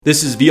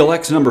This is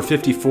VLX number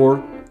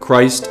 54,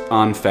 Christ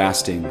on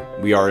Fasting.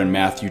 We are in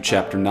Matthew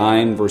chapter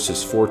 9,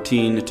 verses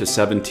 14 to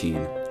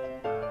 17.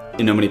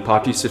 In nomine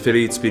Patris et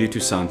Filii et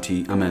Spiritus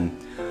Sancti. Amen.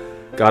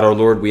 God our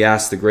Lord, we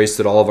ask the grace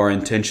that all of our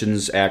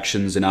intentions,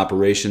 actions, and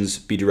operations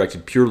be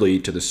directed purely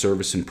to the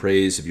service and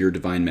praise of your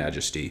divine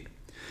majesty.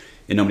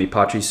 In nomine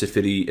Patris et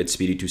Filii et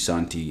Spiritus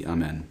Sancti.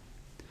 Amen.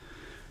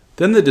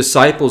 Then the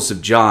disciples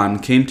of John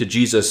came to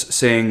Jesus,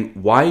 saying,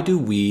 "Why do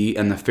we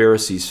and the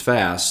Pharisees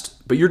fast,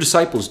 but your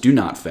disciples do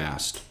not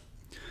fast?"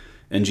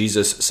 And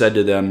Jesus said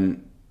to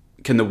them,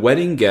 "Can the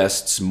wedding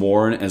guests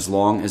mourn as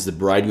long as the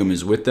bridegroom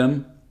is with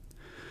them?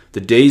 The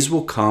days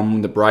will come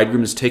when the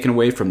bridegroom is taken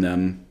away from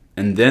them,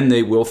 and then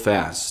they will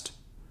fast.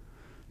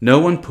 No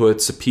one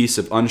puts a piece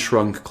of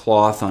unshrunk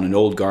cloth on an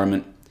old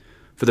garment,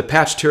 for the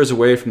patch tears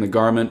away from the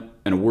garment,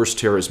 and a worse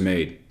tear is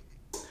made.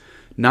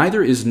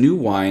 Neither is new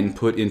wine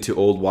put into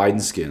old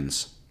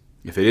wineskins.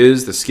 If it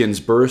is, the skins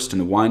burst, and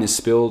the wine is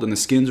spilled, and the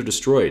skins are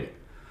destroyed.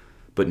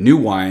 But new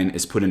wine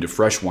is put into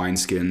fresh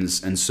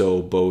wineskins, and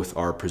so both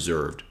are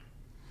preserved."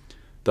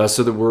 Thus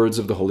are the words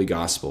of the Holy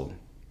Gospel.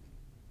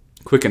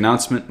 Quick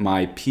announcement,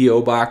 my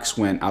P.O. box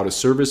went out of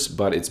service,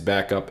 but it's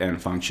back up and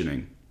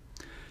functioning.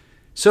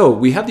 So,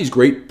 we have these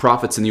great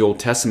prophets in the Old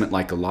Testament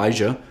like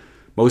Elijah.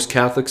 Most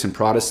Catholics and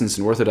Protestants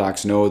and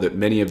Orthodox know that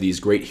many of these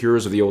great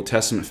heroes of the Old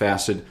Testament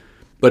fasted.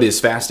 But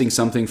is fasting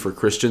something for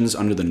Christians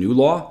under the new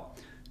law?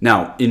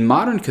 Now, in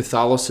modern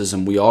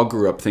Catholicism, we all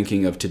grew up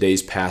thinking of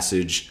today's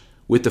passage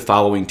with the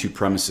following two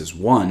premises.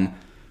 One,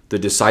 the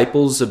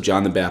disciples of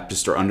John the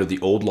Baptist are under the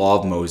old law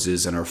of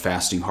Moses and are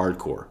fasting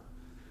hardcore.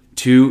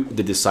 Two,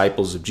 the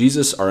disciples of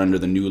Jesus are under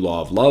the new law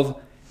of love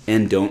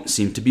and don't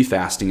seem to be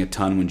fasting a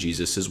ton when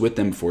Jesus is with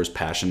them before his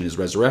passion and his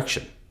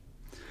resurrection.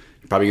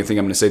 You're probably going to think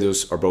I'm going to say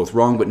those are both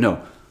wrong, but no.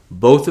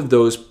 Both of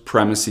those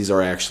premises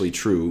are actually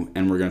true,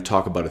 and we're going to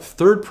talk about a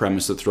third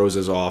premise that throws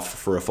us off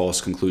for a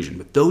false conclusion.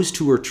 But those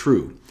two are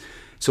true.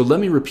 So let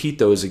me repeat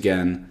those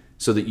again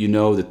so that you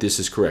know that this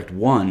is correct.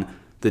 One,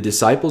 the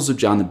disciples of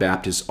John the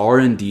Baptist are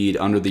indeed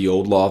under the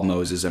old law of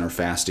Moses and are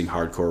fasting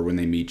hardcore when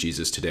they meet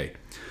Jesus today.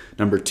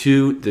 Number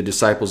two, the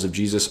disciples of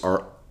Jesus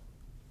are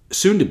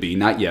soon to be,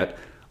 not yet,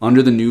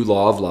 under the new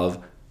law of love,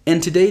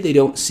 and today they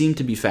don't seem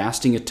to be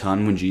fasting a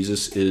ton when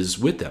Jesus is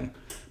with them.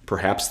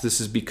 Perhaps this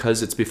is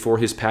because it's before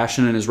his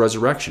passion and his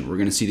resurrection. We're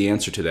going to see the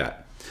answer to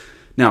that.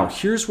 Now,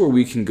 here's where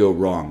we can go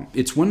wrong.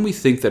 It's when we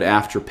think that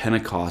after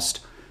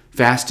Pentecost,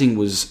 fasting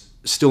was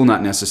still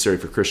not necessary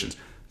for Christians.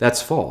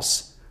 That's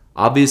false.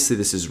 Obviously,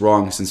 this is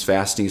wrong since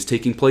fasting is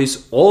taking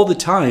place all the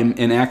time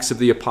in Acts of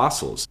the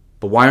Apostles.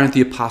 But why aren't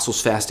the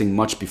apostles fasting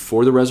much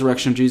before the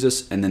resurrection of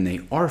Jesus, and then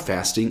they are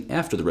fasting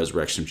after the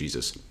resurrection of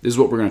Jesus? This is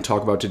what we're going to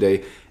talk about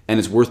today, and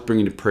it's worth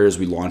bringing to prayer as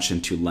we launch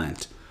into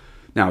Lent.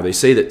 Now, they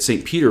say that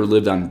St. Peter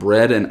lived on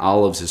bread and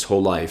olives his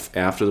whole life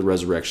after the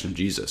resurrection of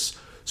Jesus.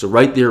 So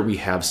right there we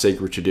have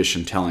sacred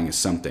tradition telling us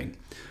something.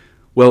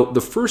 Well, the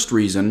first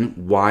reason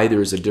why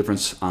there is a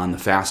difference on the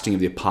fasting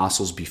of the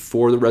apostles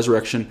before the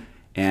resurrection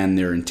and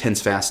their intense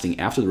fasting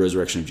after the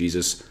resurrection of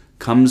Jesus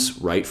comes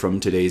right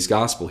from today's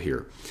gospel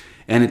here.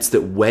 And it's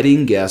that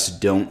wedding guests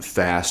don't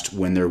fast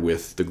when they're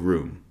with the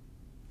groom.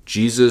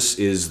 Jesus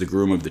is the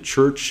groom of the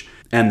church,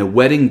 and the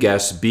wedding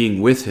guests being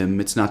with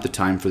him, it's not the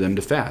time for them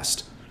to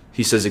fast.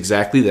 He says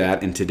exactly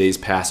that in today's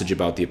passage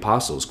about the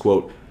apostles.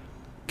 Quote,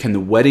 "Can the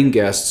wedding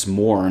guests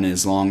mourn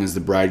as long as the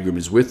bridegroom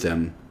is with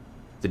them?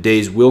 The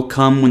days will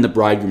come when the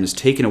bridegroom is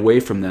taken away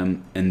from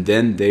them, and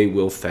then they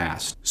will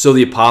fast." So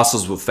the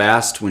apostles will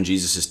fast when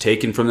Jesus is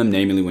taken from them,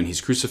 namely when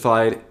he's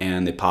crucified,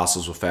 and the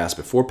apostles will fast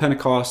before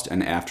Pentecost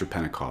and after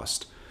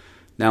Pentecost.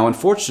 Now,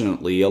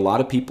 unfortunately, a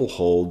lot of people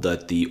hold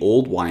that the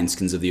old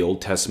wineskins of the Old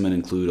Testament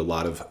include a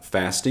lot of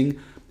fasting,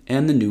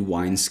 and the new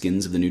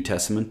wineskins of the New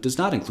Testament does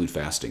not include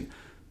fasting.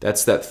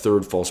 That's that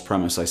third false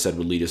premise I said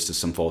would lead us to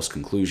some false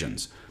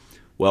conclusions.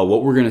 Well,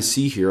 what we're going to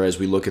see here as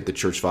we look at the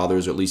church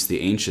fathers, or at least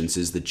the ancients,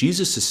 is that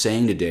Jesus is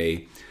saying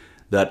today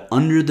that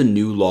under the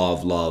new law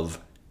of love,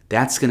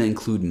 that's going to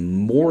include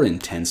more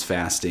intense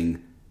fasting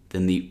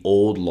than the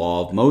old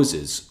law of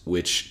Moses,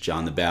 which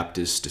John the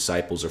Baptist's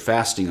disciples are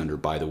fasting under,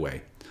 by the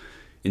way.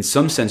 In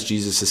some sense,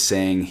 Jesus is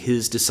saying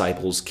his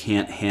disciples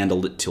can't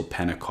handle it till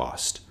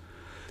Pentecost.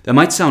 That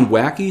might sound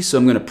wacky, so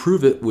I'm going to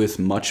prove it with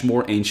much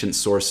more ancient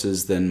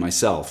sources than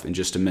myself in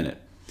just a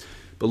minute.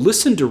 But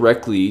listen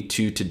directly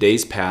to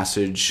today's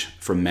passage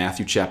from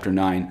Matthew chapter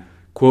 9.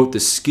 Quote,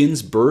 "The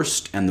skins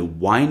burst and the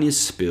wine is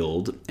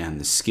spilled and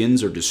the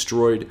skins are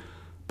destroyed,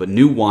 but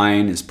new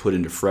wine is put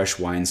into fresh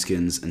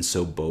wineskins and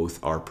so both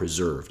are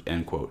preserved."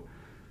 End quote.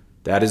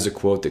 That is a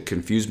quote that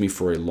confused me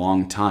for a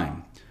long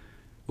time.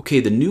 Okay,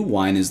 the new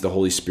wine is the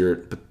Holy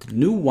Spirit, but the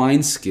new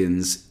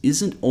wineskins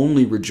isn't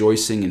only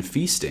rejoicing and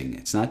feasting.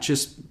 It's not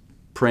just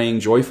praying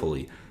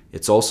joyfully.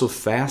 It's also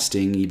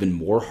fasting even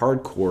more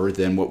hardcore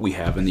than what we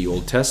have in the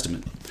Old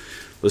Testament.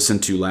 Listen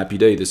to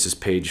Lapide. This is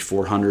page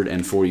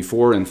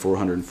 444 and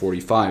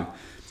 445.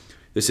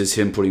 This is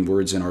him putting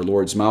words in our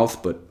Lord's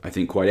mouth, but I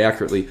think quite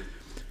accurately.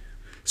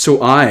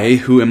 "So I,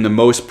 who am the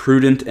most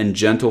prudent and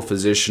gentle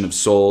physician of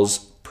souls,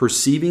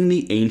 perceiving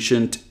the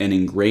ancient and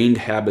ingrained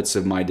habits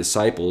of my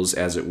disciples,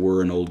 as it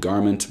were an old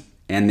garment,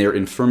 and their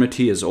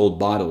infirmity as old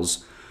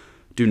bottles,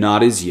 do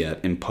not as yet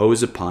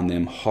impose upon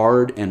them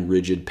hard and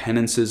rigid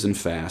penances and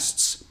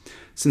fasts,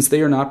 since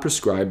they are not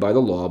prescribed by the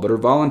law but are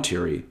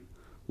voluntary,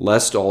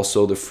 lest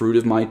also the fruit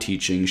of my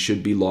teaching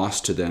should be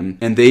lost to them,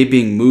 and they,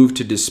 being moved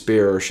to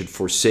despair, should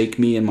forsake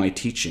me and my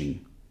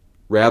teaching.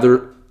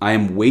 Rather, I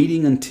am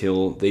waiting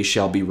until they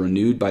shall be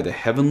renewed by the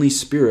heavenly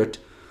Spirit,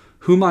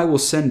 whom I will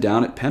send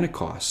down at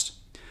Pentecost,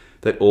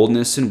 that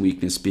oldness and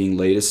weakness being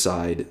laid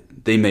aside,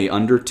 they may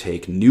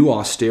undertake new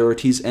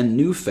austerities and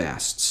new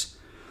fasts.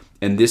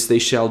 And this they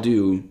shall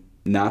do,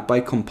 not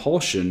by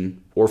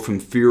compulsion or from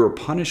fear or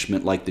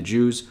punishment like the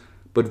Jews,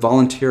 but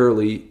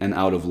voluntarily and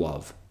out of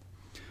love.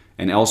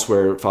 And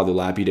elsewhere, Father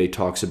Lapide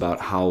talks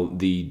about how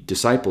the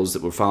disciples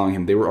that were following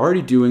him, they were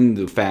already doing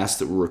the fasts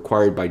that were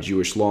required by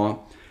Jewish law,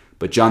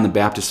 but John the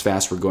Baptist's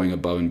fasts were going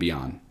above and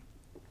beyond.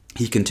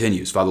 He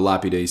continues, Father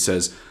Lapide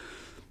says,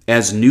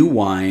 as new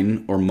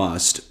wine or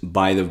must,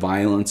 by the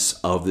violence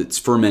of its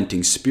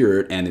fermenting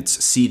spirit and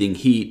its seething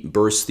heat,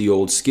 bursts the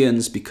old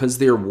skins because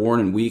they are worn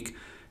and weak,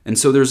 and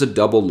so there's a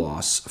double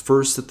loss.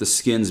 First, that the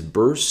skins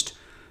burst,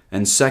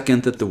 and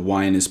second, that the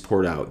wine is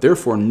poured out.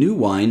 Therefore, new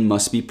wine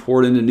must be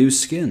poured into new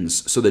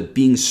skins, so that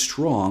being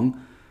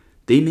strong,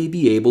 they may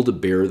be able to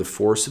bear the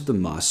force of the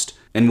must,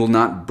 and will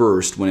not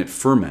burst when it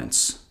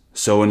ferments.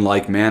 So in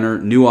like manner,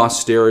 new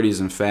austerities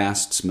and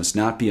fasts must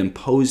not be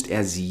imposed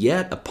as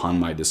yet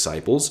upon my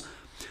disciples,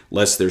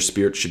 lest their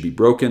spirit should be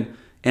broken,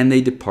 and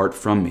they depart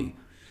from me.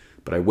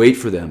 But I wait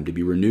for them to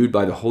be renewed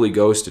by the Holy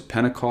Ghost at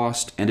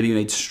Pentecost, and to be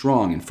made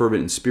strong and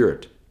fervent in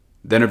spirit.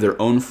 Then of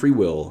their own free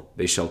will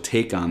they shall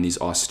take on these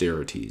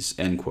austerities.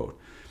 End quote.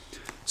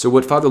 So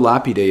what Father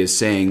Lapide is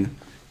saying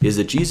is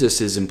that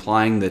Jesus is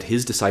implying that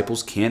his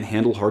disciples can't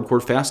handle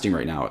hardcore fasting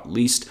right now, at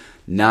least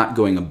not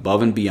going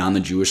above and beyond the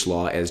Jewish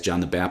law as John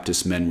the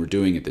Baptist's men were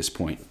doing at this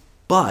point.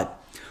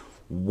 But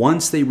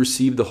once they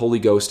receive the Holy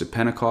Ghost at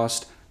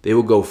Pentecost, they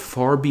will go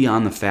far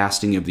beyond the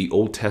fasting of the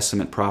Old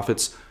Testament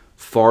prophets,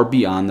 far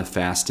beyond the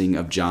fasting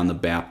of John the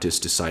Baptist's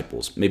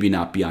disciples. Maybe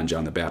not beyond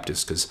John the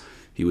Baptist, because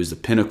he was the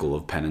pinnacle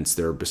of penance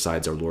there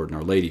besides our Lord and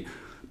our Lady.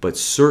 But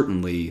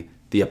certainly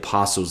the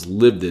apostles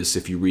lived this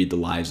if you read the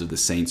lives of the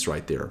saints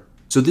right there.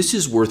 So this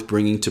is worth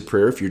bringing to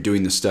prayer if you're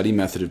doing the study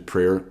method of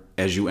prayer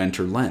as you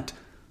enter Lent,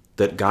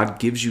 that God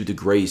gives you the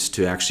grace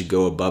to actually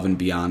go above and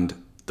beyond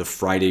the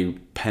Friday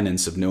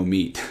penance of no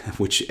meat,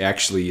 which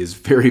actually is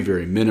very,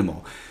 very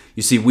minimal.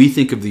 You see, we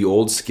think of the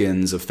old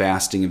skins of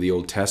fasting of the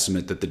Old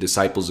Testament that the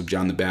disciples of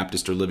John the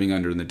Baptist are living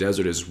under in the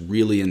desert as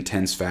really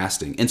intense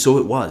fasting, and so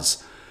it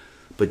was.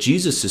 But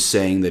Jesus is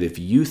saying that if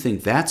you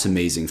think that's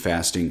amazing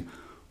fasting,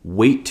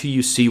 wait till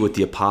you see what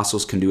the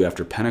apostles can do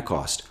after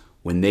Pentecost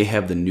when they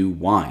have the new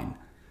wine.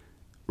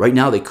 Right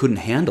now, they couldn't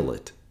handle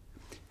it.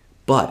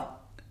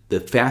 But the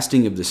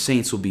fasting of the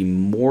saints will be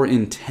more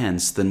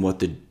intense than what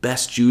the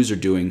best Jews are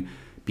doing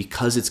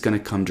because it's going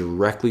to come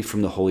directly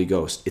from the Holy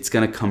Ghost. It's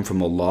going to come from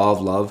the law of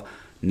love,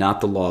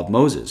 not the law of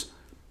Moses.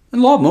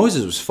 And the law of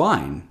Moses was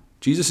fine.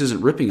 Jesus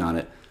isn't ripping on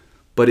it.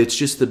 But it's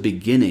just the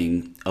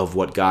beginning of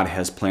what God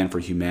has planned for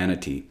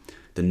humanity.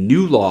 The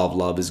new law of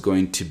love is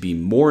going to be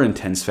more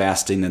intense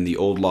fasting than the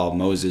old law of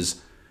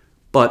Moses.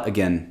 But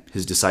again,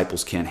 his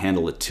disciples can't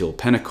handle it till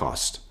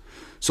Pentecost.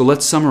 So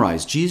let's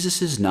summarize.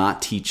 Jesus is not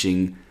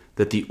teaching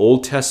that the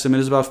Old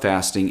Testament is about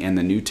fasting and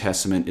the New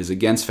Testament is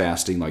against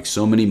fasting like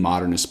so many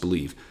modernists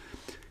believe.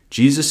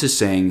 Jesus is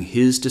saying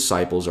his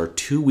disciples are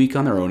too weak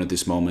on their own at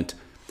this moment,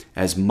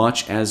 as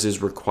much as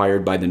is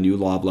required by the new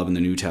law of love in the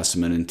New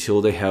Testament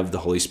until they have the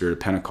Holy Spirit at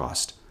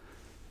Pentecost.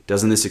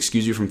 Doesn't this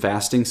excuse you from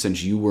fasting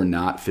since you were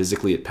not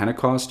physically at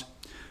Pentecost?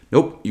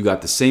 Nope, you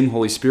got the same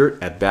Holy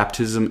Spirit at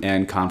baptism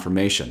and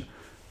confirmation.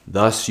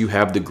 Thus, you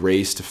have the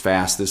grace to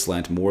fast this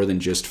Lent more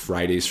than just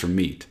Fridays from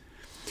meat.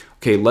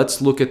 Okay,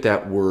 let's look at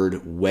that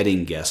word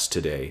wedding guest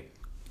today.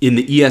 In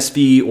the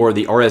ESV or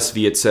the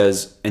RSV it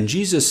says, and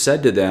Jesus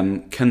said to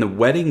them, can the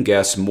wedding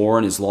guests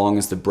mourn as long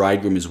as the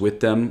bridegroom is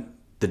with them?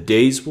 The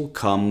days will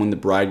come when the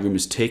bridegroom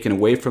is taken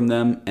away from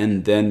them,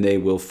 and then they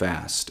will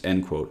fast.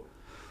 End quote.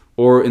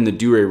 Or in the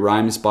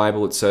Douay-Rheims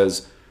Bible it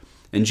says,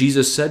 and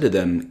Jesus said to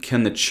them,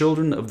 can the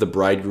children of the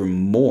bridegroom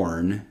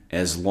mourn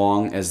as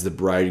long as the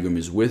bridegroom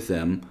is with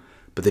them?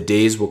 But the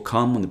days will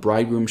come when the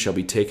bridegroom shall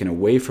be taken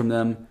away from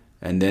them,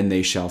 and then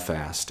they shall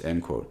fast.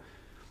 End quote.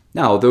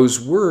 Now, those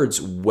words,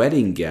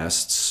 wedding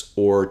guests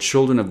or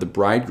children of the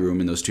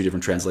bridegroom in those two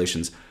different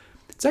translations,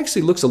 it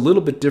actually looks a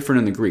little bit different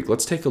in the Greek.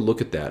 Let's take a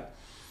look at that.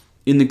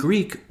 In the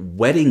Greek,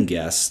 wedding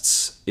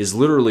guests is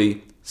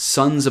literally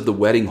sons of the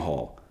wedding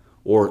hall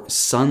or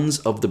sons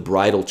of the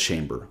bridal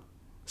chamber.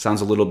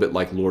 Sounds a little bit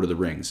like Lord of the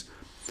Rings.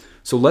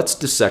 So let's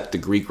dissect the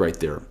Greek right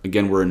there.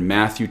 Again, we're in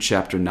Matthew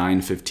chapter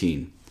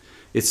 9:15.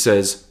 It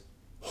says,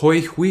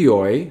 hoi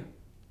huioi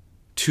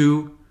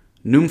tu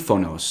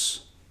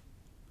nymphonos.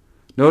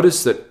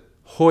 Notice that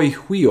hoi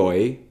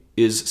huioi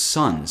is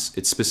sons.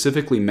 It's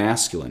specifically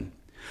masculine.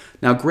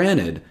 Now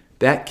granted,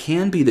 that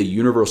can be the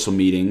universal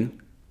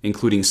meaning,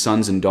 including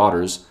sons and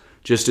daughters,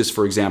 Just as,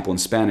 for example, in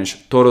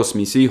Spanish, todos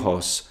mis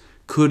hijos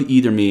could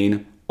either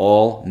mean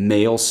all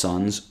male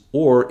sons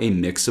or a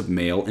mix of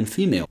male and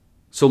female.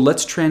 So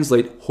let's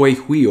translate hoi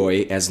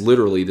huioi as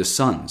literally the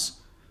sons.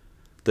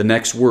 The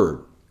next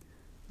word.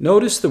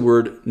 Notice the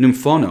word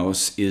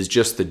nymphonos is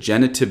just the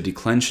genitive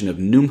declension of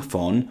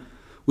nymphon,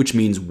 which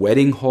means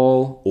wedding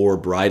hall or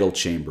bridal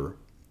chamber.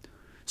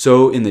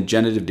 So in the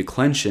genitive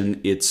declension,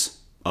 it's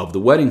of the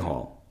wedding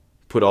hall.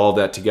 Put all of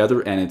that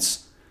together and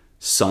it's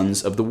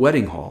sons of the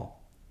wedding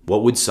hall.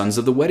 What would sons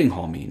of the wedding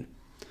hall mean?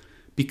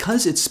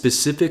 Because it's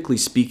specifically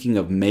speaking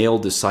of male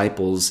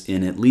disciples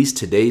in at least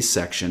today's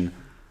section,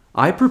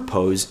 I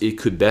propose it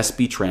could best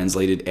be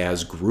translated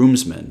as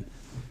groomsmen,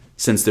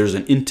 since there's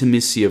an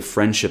intimacy of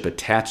friendship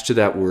attached to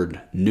that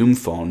word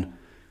nymphon,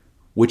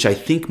 which I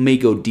think may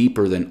go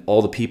deeper than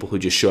all the people who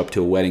just show up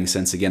to a wedding,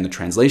 since again the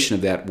translation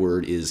of that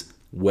word is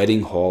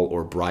wedding hall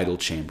or bridal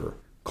chamber.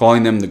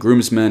 Calling them the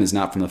groomsmen is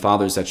not from the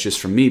fathers, that's just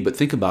from me, but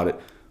think about it.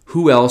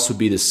 Who else would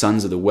be the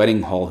sons of the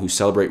wedding hall who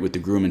celebrate with the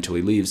groom until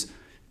he leaves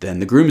than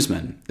the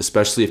groomsmen,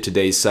 especially if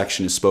today's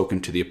section is spoken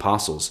to the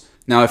apostles?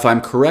 Now, if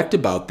I'm correct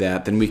about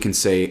that, then we can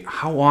say,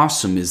 how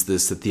awesome is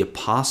this that the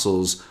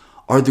apostles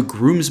are the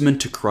groomsmen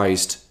to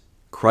Christ,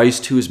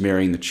 Christ who is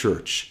marrying the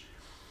church.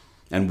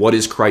 And what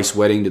is Christ's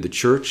wedding to the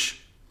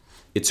church?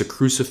 It's a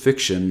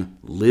crucifixion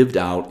lived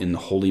out in the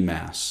Holy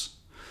Mass.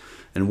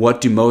 And what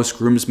do most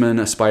groomsmen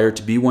aspire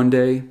to be one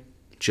day?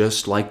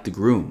 Just like the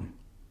groom.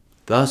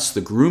 Thus,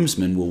 the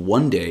groomsmen will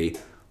one day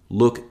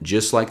look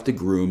just like the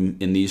groom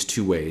in these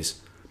two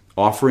ways,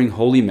 offering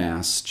Holy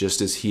Mass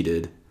just as he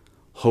did,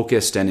 hoc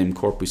est enim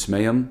corpus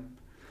meum,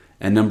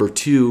 and number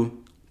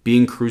two,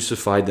 being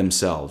crucified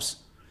themselves.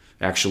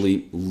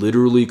 Actually,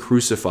 literally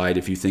crucified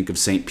if you think of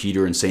St.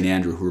 Peter and St.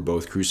 Andrew, who were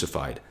both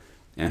crucified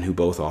and who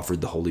both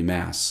offered the Holy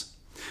Mass.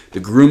 The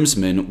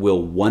groomsmen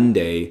will one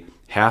day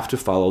have to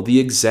follow the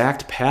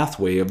exact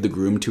pathway of the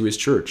groom to his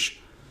church,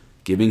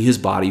 giving his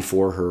body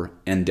for her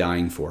and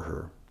dying for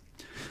her.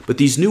 But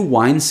these new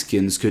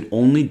wineskins could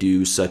only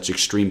do such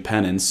extreme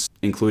penance,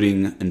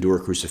 including endure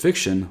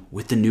crucifixion,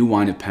 with the new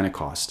wine of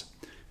Pentecost.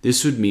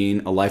 This would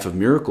mean a life of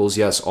miracles,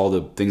 yes, all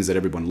the things that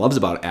everyone loves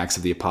about Acts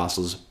of the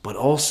Apostles, but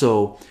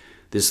also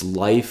this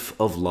life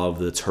of love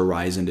that's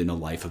horizoned in a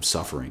life of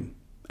suffering.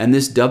 And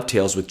this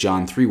dovetails with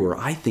John 3, where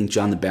I think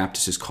John the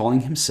Baptist is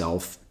calling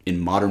himself, in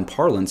modern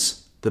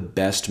parlance, the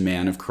best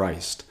man of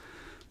Christ.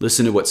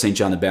 Listen to what St.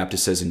 John the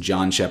Baptist says in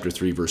John chapter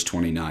 3, verse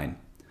 29.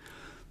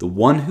 The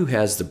one who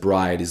has the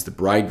bride is the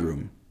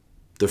bridegroom.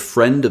 The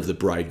friend of the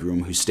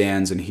bridegroom who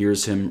stands and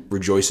hears him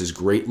rejoices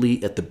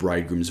greatly at the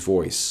bridegroom's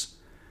voice.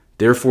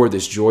 Therefore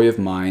this joy of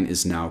mine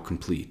is now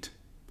complete.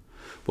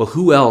 Well,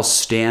 who else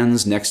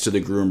stands next to the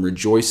groom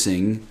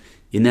rejoicing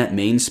in that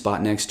main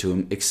spot next to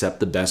him except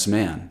the best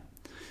man?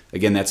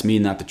 Again, that's me,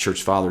 not the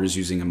church fathers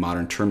using a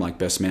modern term like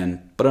best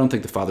man, but I don't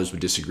think the fathers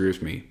would disagree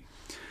with me.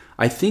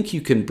 I think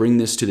you can bring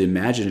this to the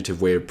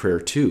imaginative way of prayer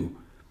too.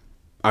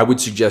 I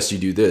would suggest you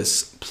do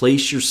this.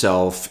 Place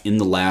yourself in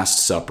the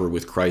Last Supper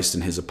with Christ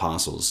and his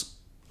apostles,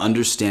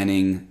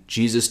 understanding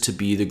Jesus to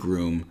be the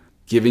groom,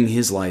 giving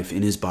his life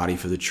in his body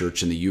for the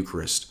church in the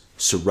Eucharist,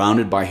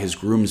 surrounded by his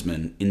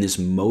groomsmen in this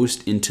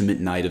most intimate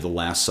night of the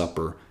Last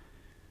Supper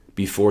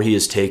before he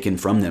is taken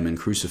from them and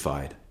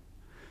crucified.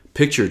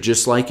 Picture,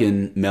 just like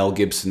in Mel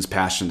Gibson's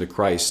Passion of the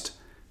Christ,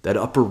 that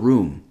upper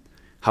room,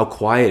 how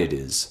quiet it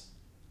is.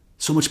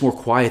 So much more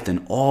quiet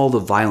than all the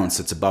violence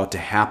that's about to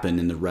happen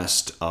in the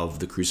rest of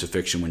the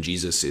crucifixion when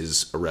Jesus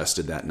is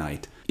arrested that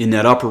night. In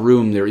that upper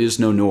room, there is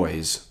no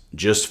noise,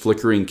 just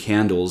flickering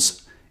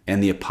candles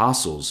and the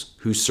apostles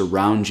who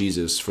surround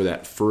Jesus for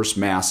that first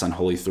Mass on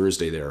Holy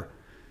Thursday there.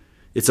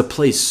 It's a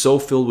place so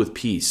filled with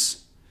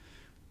peace,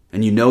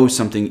 and you know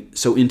something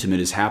so intimate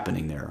is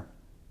happening there.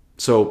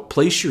 So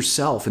place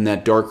yourself in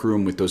that dark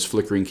room with those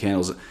flickering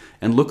candles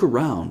and look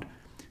around.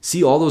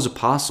 See all those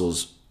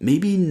apostles,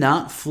 maybe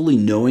not fully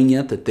knowing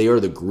yet that they are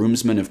the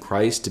groomsmen of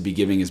Christ to be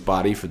giving his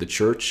body for the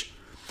church,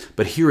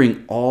 but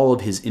hearing all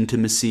of his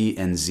intimacy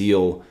and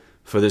zeal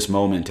for this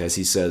moment as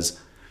he says,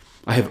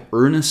 I have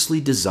earnestly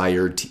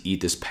desired to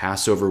eat this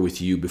Passover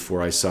with you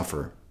before I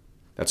suffer.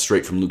 That's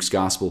straight from Luke's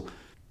Gospel.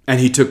 And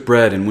he took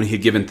bread, and when he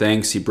had given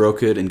thanks, he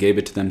broke it and gave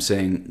it to them,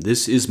 saying,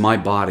 This is my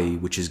body,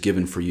 which is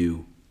given for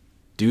you.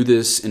 Do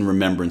this in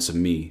remembrance of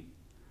me.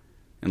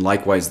 And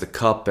likewise the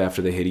cup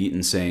after they had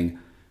eaten, saying,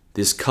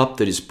 This cup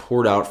that is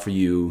poured out for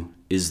you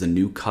is the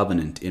new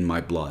covenant in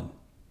my blood.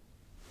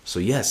 So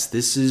yes,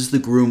 this is the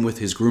groom with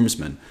his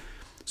groomsmen.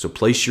 So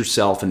place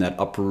yourself in that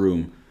upper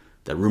room,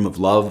 that room of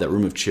love, that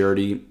room of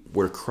charity,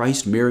 where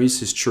Christ marries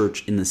his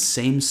church in the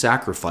same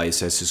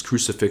sacrifice as his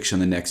crucifixion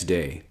the next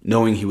day,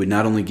 knowing he would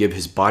not only give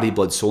his body,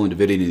 blood, soul, and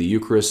divinity in the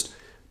Eucharist,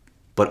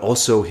 but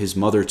also his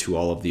mother to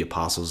all of the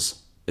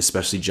apostles,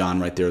 especially John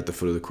right there at the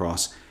foot of the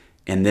cross.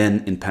 And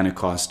then in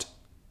Pentecost,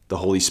 the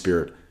Holy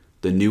Spirit,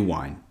 the new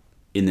wine,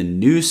 in the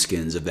new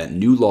skins of that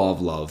new law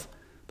of love,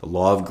 the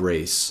law of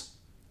grace,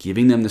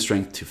 giving them the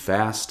strength to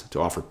fast,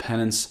 to offer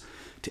penance,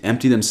 to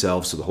empty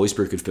themselves so the Holy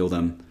Spirit could fill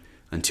them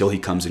until he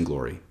comes in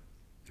glory.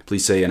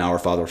 Please say an Our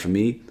Father for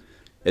me.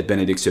 Et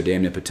benedictio Dei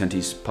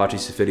omnipotentis,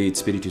 Patris et Filii et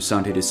Spiritus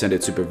Sancti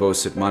descendet super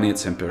vos et manet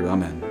semper.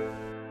 Amen.